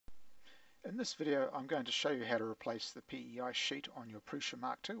In this video I'm going to show you how to replace the PEI sheet on your Prusa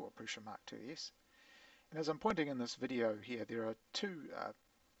MK2 or Prusa MK2S. And as I'm pointing in this video here, there are two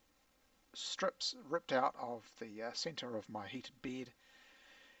strips ripped out of the center of my heated bed,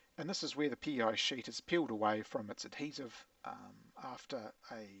 and this is where the PEI sheet is peeled away from its adhesive after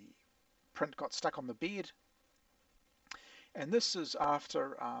a print got stuck on the bed. And this is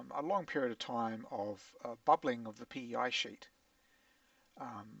after a long period of time of bubbling of the PEI sheet,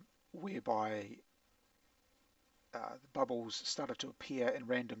 whereby the bubbles started to appear in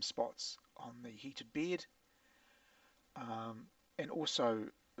random spots on the heated bed, and also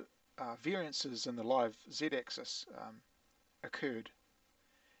variances in the live z-axis occurred,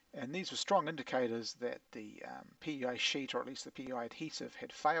 and these were strong indicators that the PEI sheet, or at least the PEI adhesive,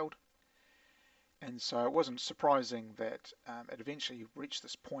 had failed. And so it wasn't surprising that it eventually reached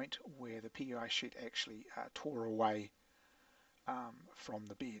this point where the PEI sheet actually tore away from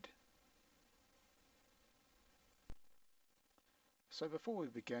the bed. So before we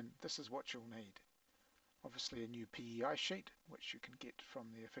begin, this is what you'll need. Obviously a new PEI sheet, which you can get from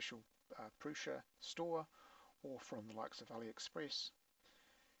the official Prusa store or from the likes of AliExpress.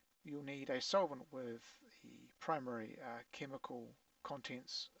 You'll need a solvent with the primary chemical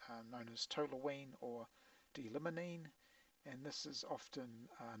contents known as toluene or d-limonene, and this is often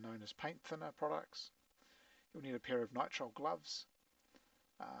known as paint thinner products. You'll need a pair of nitrile gloves,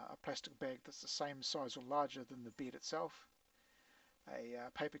 a plastic bag that's the same size or larger than the bed itself, a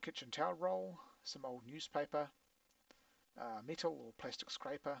paper kitchen towel roll, some old newspaper, metal or plastic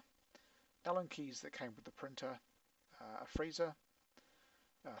scraper, Allen keys that came with the printer, a freezer,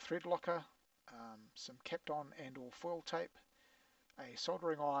 a thread locker, some Kapton and or foil tape, a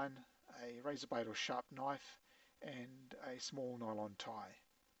soldering iron, a razor blade or sharp knife, and a small nylon tie.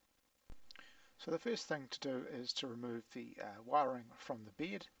 So the first thing to do is to remove the wiring from the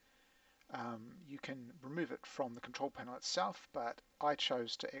bed. You can remove it from the control panel itself, but I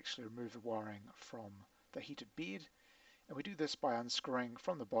chose to actually remove the wiring from the heated bed, and we do this by unscrewing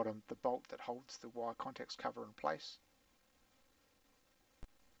from the bottom the bolt that holds the wire contacts cover in place.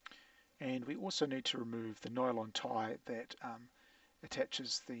 And we also need to remove the nylon tie that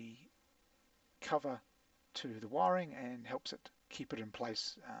attaches the cover to the wiring and helps it keep it in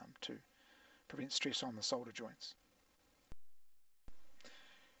place to prevent stress on the solder joints.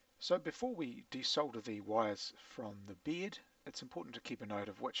 So before we desolder the wires from the bed, it's important to keep a note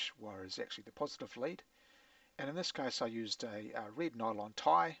of which wire is actually the positive lead. And in this case I used a red nylon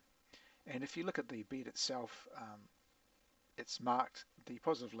tie, and if you look at the bed itself, it's marked, the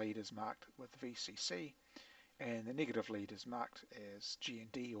positive lead is marked with VCC and the negative lead is marked as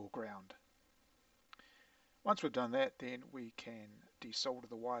G&D or ground. Once we've done that, then we can desolder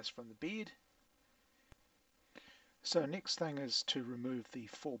the wires from the bed. So next thing is to remove the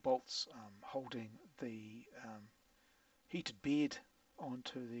 4 bolts holding the heated bed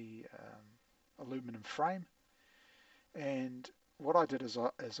onto the aluminum frame. And what I did is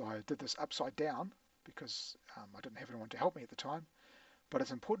I did this upside down because I didn't have anyone to help me at the time. But it's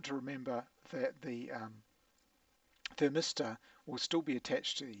important to remember that the thermistor will still be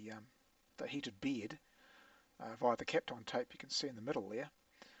attached to the heated bed via the Kapton tape you can see in the middle there.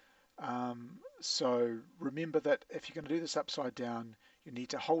 So remember that if you're going to do this upside down, you need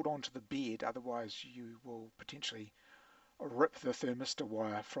to hold on to the bed, otherwise you will potentially rip the thermistor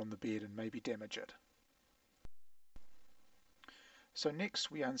wire from the bed and maybe damage it. So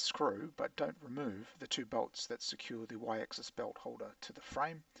next we unscrew, but don't remove, the 2 bolts that secure the Y-axis belt holder to the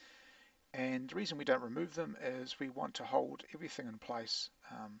frame. And the reason we don't remove them is we want to hold everything in place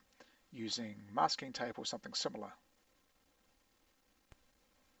using masking tape or something similar.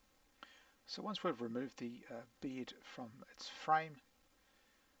 So once we've removed the bed from its frame,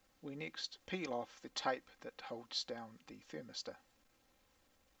 we next peel off the tape that holds down the thermistor.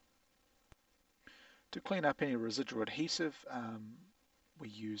 To clean up any residual adhesive, we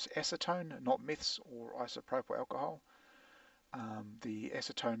use acetone, not meths or isopropyl alcohol. The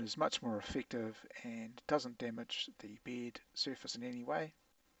acetone is much more effective and doesn't damage the bed surface in any way.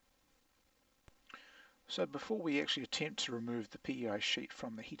 So before we actually attempt to remove the PEI sheet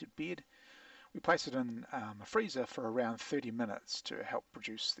from the heated bed, we place it in a freezer for around 30 minutes to help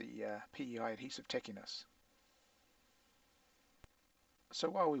produce the PEI adhesive tackiness. So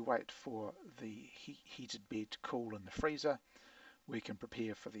while we wait for the heated bed to cool in the freezer, we can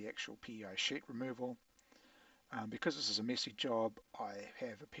prepare for the actual PEI sheet removal. Because this is a messy job, I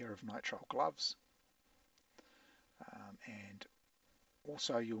have a pair of nitrile gloves, and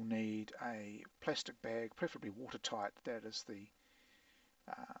also you'll need a plastic bag, preferably watertight, that is the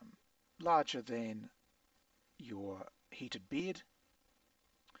larger than your heated bed.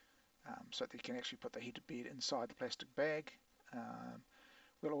 so that you can actually put the heated bed inside the plastic bag.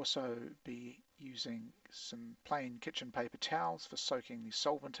 We'll also be using some plain kitchen paper towels for soaking the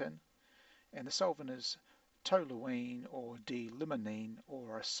solvent in, and the solvent is toluene or D-limonene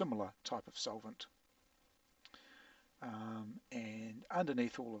or a similar type of solvent. And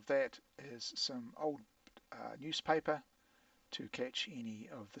underneath all of that is some old newspaper to catch any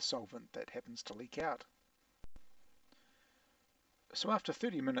of the solvent that happens to leak out. So after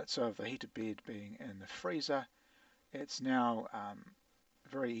 30 minutes of the heated bed being in the freezer, it's now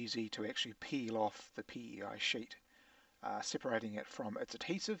very easy to actually peel off the PEI sheet, separating it from its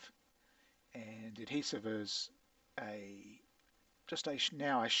adhesive. And the adhesive is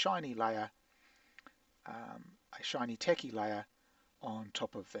now a shiny layer, a shiny tacky layer on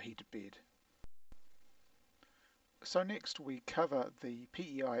top of the heated bed. So next we cover the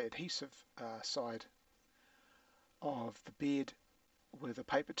PEI adhesive side of the bed with a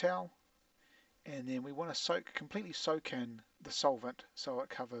paper towel, and then we want to completely soak in the solvent so it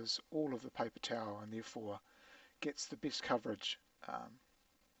covers all of the paper towel and therefore gets the best coverage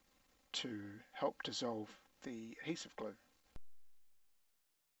to help dissolve the adhesive glue.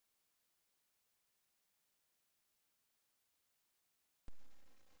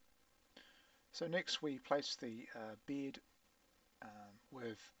 So next we place the bed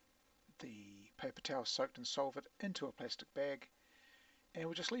with the paper towel soaked in solvent into a plastic bag, and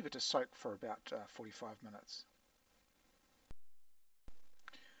we'll just leave it to soak for about 45 minutes.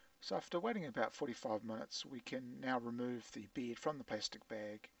 So after waiting about 45 minutes, we can now remove the bed from the plastic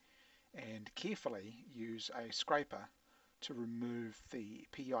bag and carefully use a scraper to remove the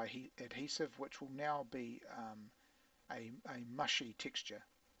PEI adhesive, which will now be a mushy texture.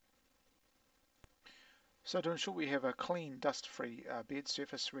 So to ensure we have a clean, dust-free bed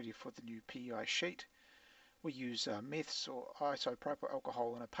surface ready for the new PEI sheet, we use meths or isopropyl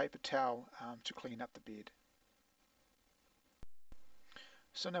alcohol in a paper towel to clean up the bed.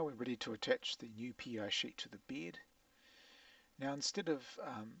 So now we're ready to attach the new PEI sheet to the bed. Now instead of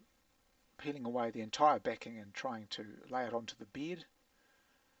peeling away the entire backing and trying to lay it onto the bed,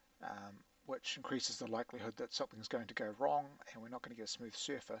 which increases the likelihood that something's going to go wrong and we're not going to get a smooth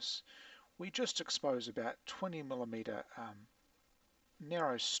surface, we just expose about 20mm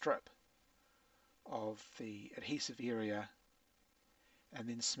narrow strip of the adhesive area and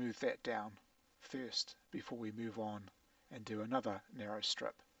then smooth that down first before we move on and do another narrow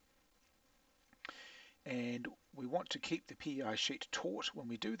strip. And we want to keep the PEI sheet taut when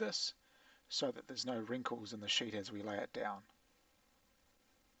we do this so that there's no wrinkles in the sheet as we lay it down.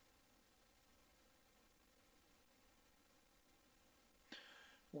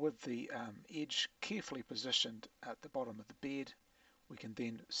 With the edge carefully positioned at the bottom of the bed, we can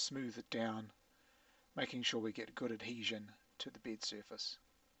then smooth it down, making sure we get good adhesion to the bed surface.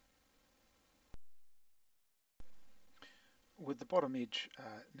 With the bottom edge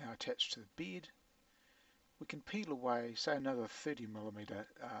now attached to the bed, we can peel away, say, another 30mm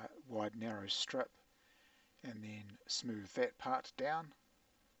wide narrow strip and then smooth that part down.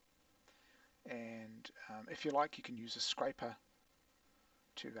 And if you like, you can use a scraper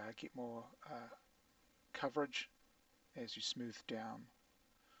to get more coverage as you smooth down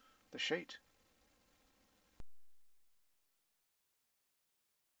the sheet.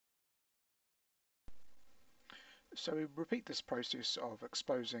 So we repeat this process of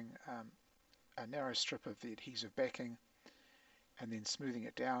exposing a narrow strip of the adhesive backing and then smoothing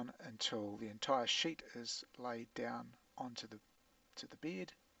it down until the entire sheet is laid down onto the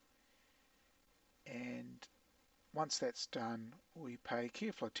bed. And once that's done, we pay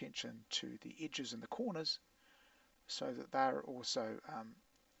careful attention to the edges and the corners so that they're also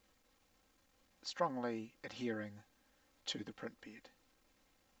strongly adhering to the print bed.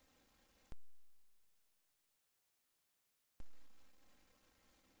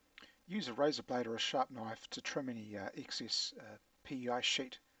 Use a razor blade or a sharp knife to trim any excess PEI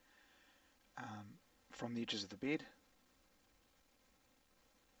sheet from the edges of the bed.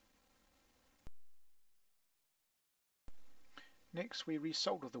 Next, we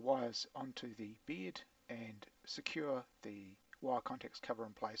resolder the wires onto the bed and secure the wire contacts cover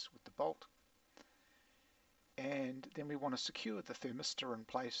in place with the bolt. And then we want to secure the thermistor in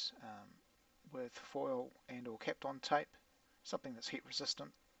place with foil and or Kapton tape, something that's heat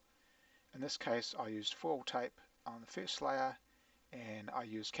resistant. In this case, I used foil tape on the first layer and I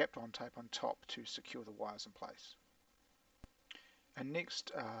used Kapton tape on top to secure the wires in place. And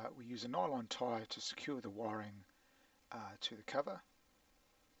next we use a nylon tie to secure the wiring to the cover.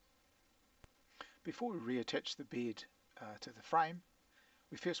 Before we reattach the bed to the frame,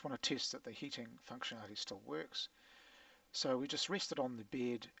 we first want to test that the heating functionality still works. So we just rest it on the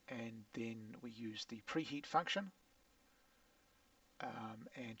bed and then we use the preheat function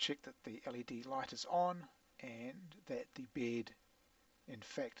and check that the LED light is on and that the bed in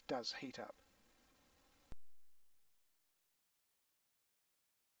fact does heat up.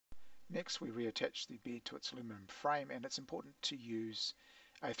 Next we reattach the bed to its aluminum frame, and it's important to use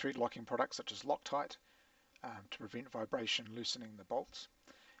a thread locking product such as Loctite to prevent vibration loosening the bolts.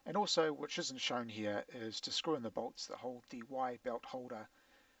 And also, which isn't shown here, is to screw in the bolts that hold the Y belt holder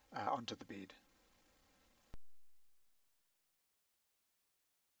onto the bed.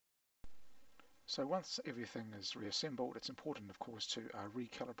 So once everything is reassembled, it's important of course to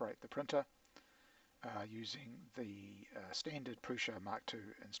recalibrate the printer using the standard Prusa MK2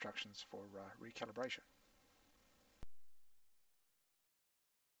 instructions for recalibration.